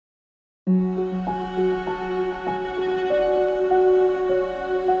I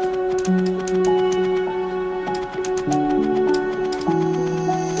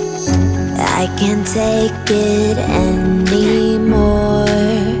can't take it anymore.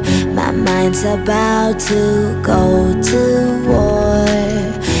 My mind's about to go to war.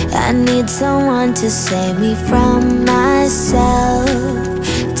 I need someone to save me from myself,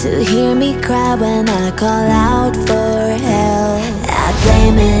 to hear me cry when I call out for help. I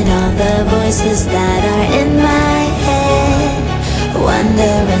blame it on the voices that are in my head,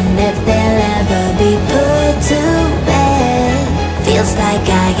 wondering if they'll ever be put to bed. Feels like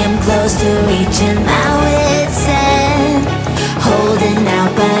I am close to reaching my wit's end, holding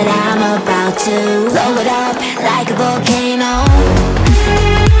out but I'm about to blow it up like a volcano.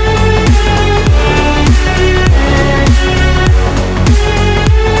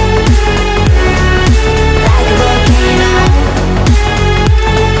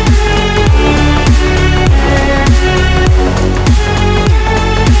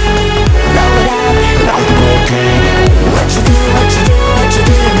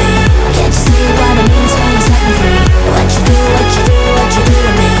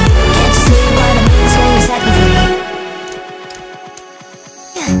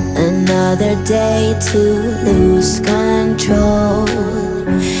 Another day to lose control.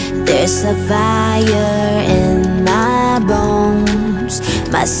 There's a fire in my bones.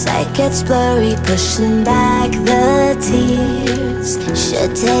 My sight gets blurry, pushing back the tears.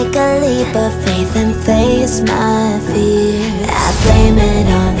 Should take a leap of faith and face my fear. I blame it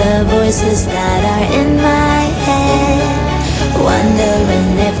on the voices that are in my head,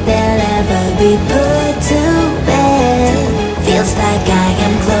 wondering if they'll ever be put